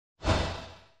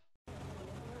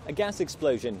A gas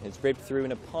explosion has ripped through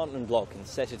an apartment block and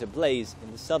set it ablaze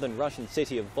in the southern Russian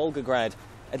city of Volgograd.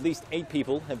 At least 8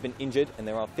 people have been injured, and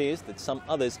there are fears that some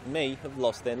others may have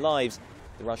lost their lives.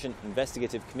 The Russian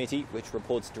Investigative Committee, which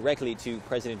reports directly to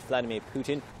President Vladimir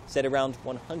Putin, said around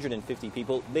 150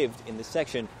 people lived in the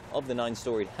section of the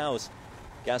 9-storied house.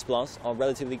 Gas blasts are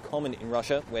relatively common in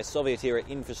Russia, where Soviet-era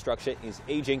infrastructure is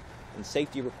aging and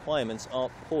safety requirements are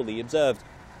poorly observed.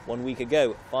 1 week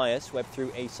ago, fire swept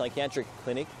through a psychiatric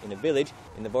clinic in a village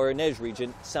in the Volgograd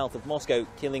region south of Moscow,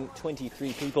 killing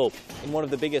 23 people. In one of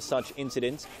the biggest such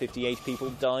incidents, 58 people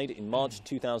died in March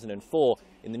 2004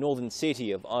 in the northern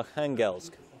city of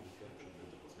Arkhangelsk.